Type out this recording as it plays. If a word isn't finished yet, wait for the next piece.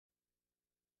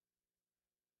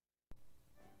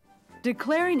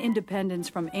Declaring independence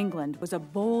from England was a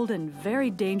bold and very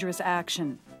dangerous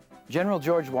action. General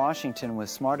George Washington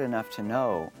was smart enough to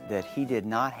know that he did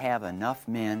not have enough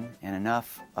men and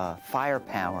enough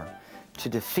firepower to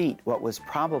defeat what was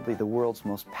probably the world's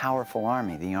most powerful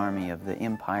army, the army of the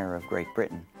Empire of Great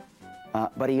Britain.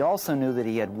 But he also knew that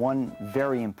he had one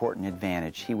very important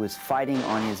advantage. He was fighting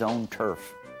on his own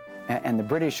turf. And the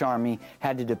British Army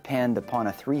had to depend upon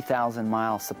a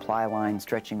 3,000-mile supply line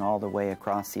stretching all the way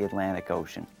across the Atlantic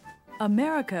Ocean.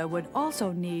 America would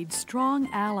also need strong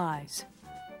allies.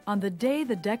 On the day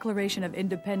the Declaration of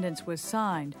Independence was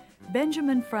signed,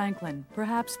 Benjamin Franklin,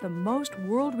 perhaps the most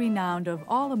world-renowned of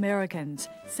all Americans,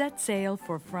 set sail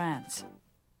for France.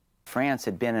 France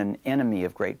had been an enemy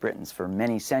of Great Britain's for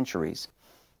many centuries.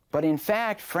 But in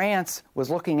fact, France was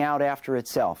looking out after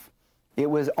itself. It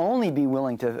would only be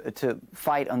willing to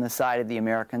fight on the side of the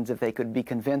Americans if they could be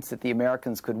convinced that the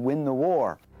Americans could win the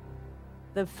war.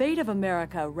 The fate of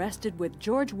America rested with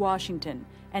George Washington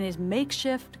and his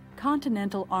makeshift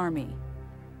Continental Army.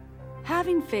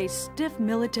 Having faced stiff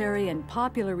military and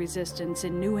popular resistance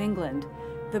in New England,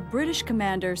 the British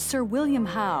commander Sir William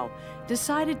Howe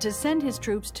decided to send his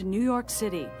troops to New York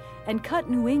City and cut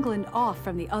New England off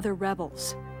from the other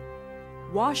rebels.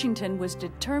 Washington was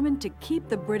determined to keep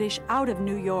the British out of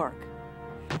New York.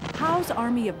 Howe's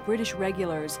army of British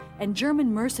regulars and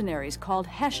German mercenaries called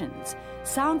Hessians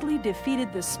soundly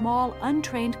defeated the small,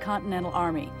 untrained Continental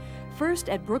Army, first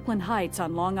at Brooklyn Heights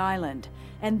on Long Island,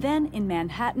 and then in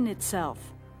Manhattan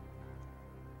itself.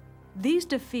 These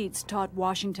defeats taught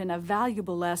Washington a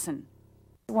valuable lesson.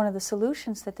 One of the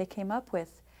solutions that they came up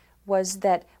with was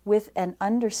that with an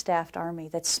understaffed army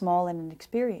that's small and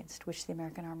inexperienced, which the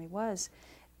American Army was,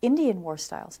 Indian war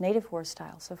styles, native war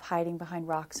styles of hiding behind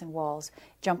rocks and walls,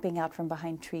 jumping out from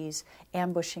behind trees,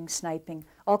 ambushing, sniping,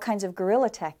 all kinds of guerrilla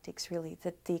tactics, really,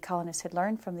 that the colonists had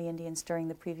learned from the Indians during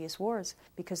the previous wars,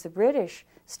 because the British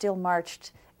still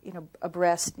marched,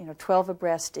 abreast, 12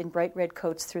 abreast in bright red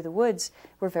coats through the woods,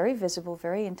 were very visible,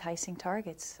 very enticing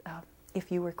targets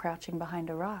if you were crouching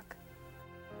behind a rock.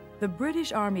 The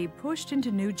British Army pushed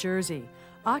into New Jersey,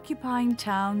 occupying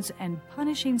towns and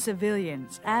punishing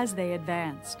civilians as they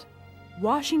advanced.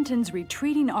 Washington's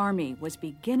retreating army was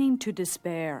beginning to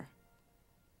despair.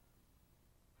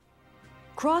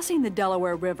 Crossing the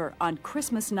Delaware River on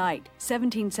Christmas night,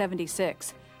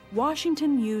 1776,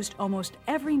 Washington used almost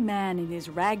every man in his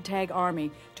ragtag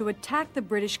army to attack the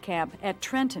British camp at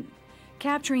Trenton,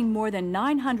 capturing more than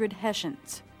 900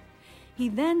 Hessians. He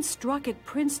then struck at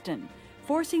Princeton,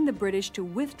 forcing the British to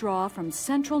withdraw from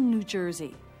central New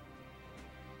Jersey.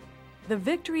 The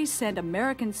victory sent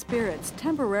American spirits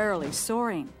temporarily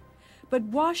soaring, but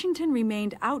Washington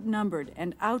remained outnumbered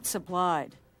and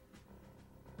outsupplied.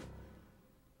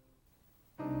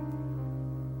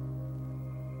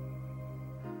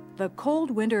 The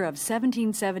cold winter of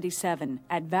 1777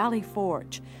 at Valley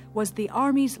Forge was the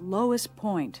Army's lowest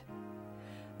point.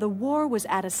 The war was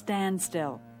at a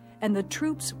standstill, and the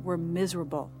troops were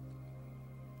miserable.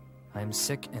 I am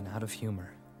sick and out of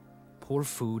humor. Poor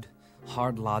food,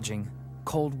 hard lodging,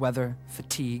 cold weather,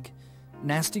 fatigue,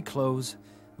 nasty clothes,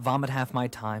 vomit half my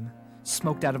time,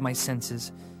 smoked out of my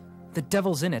senses. The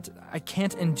devil's in it. I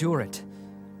can't endure it.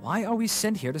 Why are we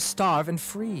sent here to starve and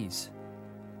freeze?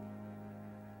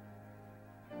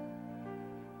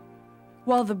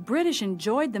 While the British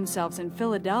enjoyed themselves in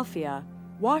Philadelphia,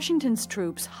 Washington's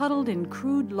troops huddled in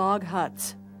crude log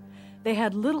huts. They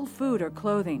had little food or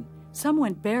clothing. Some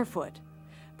went barefoot.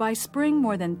 By spring,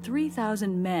 more than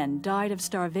 3,000 men died of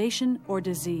starvation or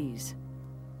disease.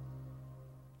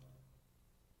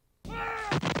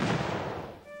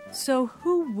 So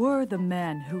who were the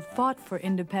men who fought for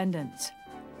independence?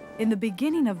 In the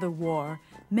beginning of the war,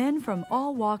 men from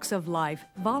all walks of life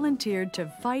volunteered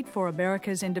to fight for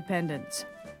America's independence.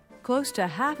 Close to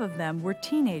half of them were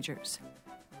teenagers.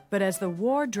 But as the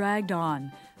war dragged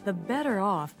on, the better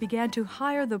off began to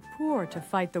hire the poor to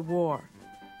fight the war.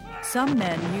 Some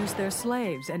men used their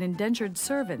slaves and indentured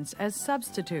servants as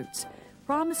substitutes,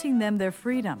 promising them their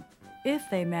freedom if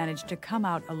they managed to come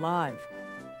out alive.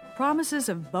 Promises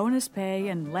of bonus pay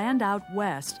and land out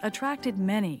west attracted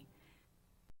many.